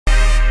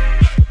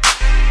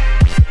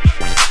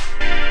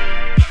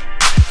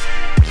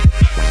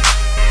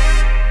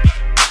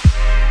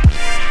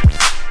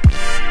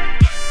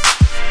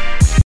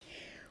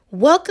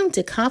Welcome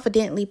to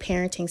Confidently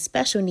Parenting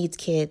Special Needs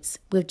Kids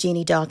with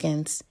Jeannie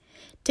Dawkins.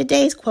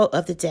 Today's quote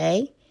of the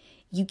day,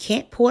 you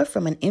can't pour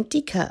from an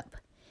empty cup.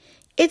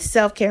 It's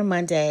Self-Care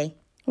Monday.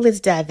 Let's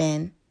dive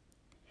in.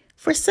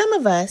 For some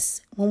of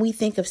us, when we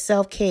think of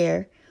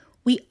self-care,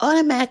 we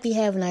automatically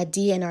have an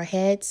idea in our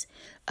heads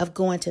of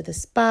going to the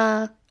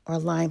spa or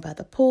lying by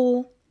the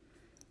pool.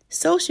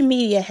 Social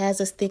media has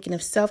us thinking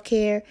of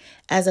self-care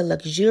as a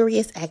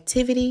luxurious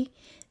activity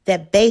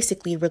that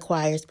basically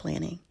requires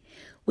planning,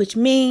 which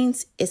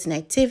means it's an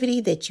activity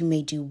that you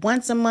may do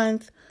once a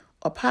month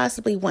or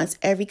possibly once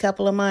every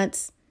couple of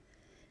months.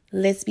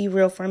 Let's be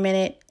real for a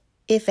minute,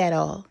 if at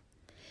all.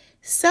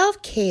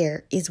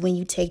 Self-care is when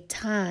you take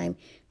time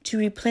to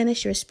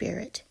replenish your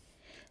spirit.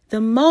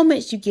 The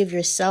moments you give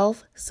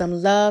yourself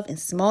some love in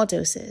small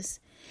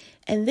doses.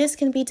 And this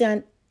can be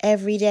done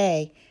every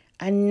day.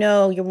 I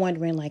know you're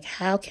wondering,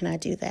 how can I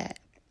do that?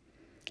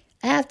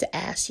 I have to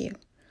ask you,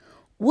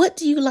 what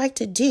do you like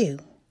to do?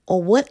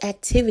 Or what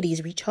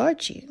activities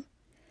recharge you?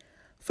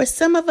 For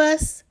some of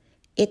us,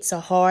 it's a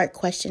hard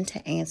question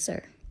to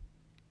answer.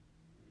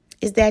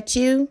 Is that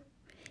you?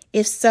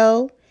 If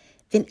so,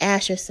 then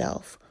ask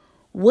yourself,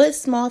 what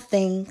small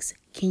things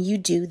can you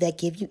do that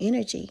give you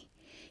energy?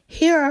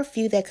 Here are a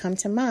few that come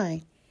to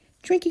mind.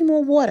 Drinking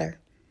more water.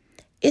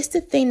 It's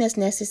the thing that's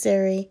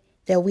necessary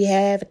that we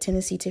have a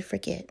tendency to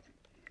forget.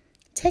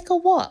 Take a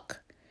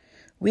walk.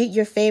 Read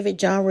your favorite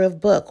genre of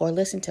book or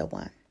listen to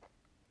one.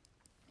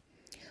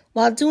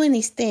 While doing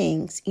these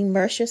things,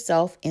 immerse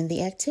yourself in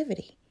the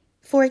activity.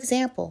 For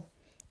example,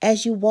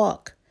 as you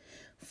walk,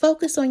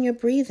 focus on your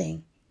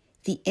breathing,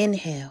 the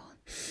inhale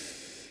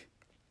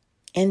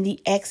and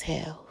the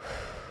exhale.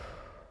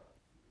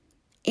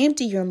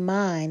 Empty your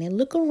mind and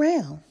look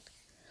around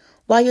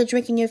while you're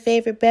drinking your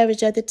favorite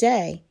beverage of the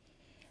day.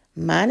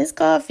 Mine is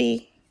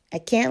coffee. I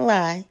can't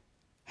lie.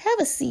 Have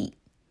a seat.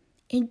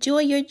 Enjoy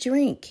your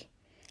drink.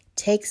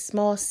 Take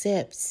small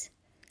sips.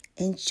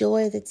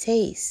 Enjoy the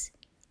taste.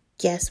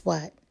 Guess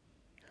what?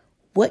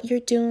 What you're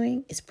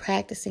doing is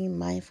practicing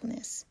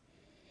mindfulness.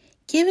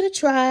 Give it a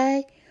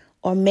try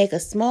or make a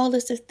small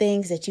list of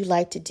things that you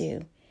like to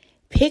do.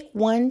 Pick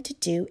one to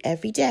do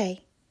every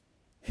day.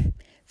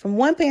 From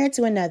one parent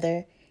to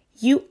another,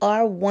 you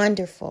are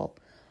wonderful.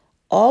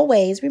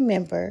 Always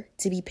remember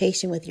to be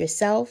patient with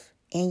yourself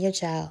and your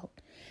child.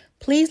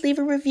 Please leave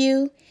a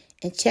review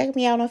and check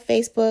me out on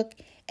Facebook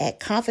at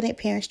Confident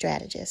Parent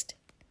Strategist.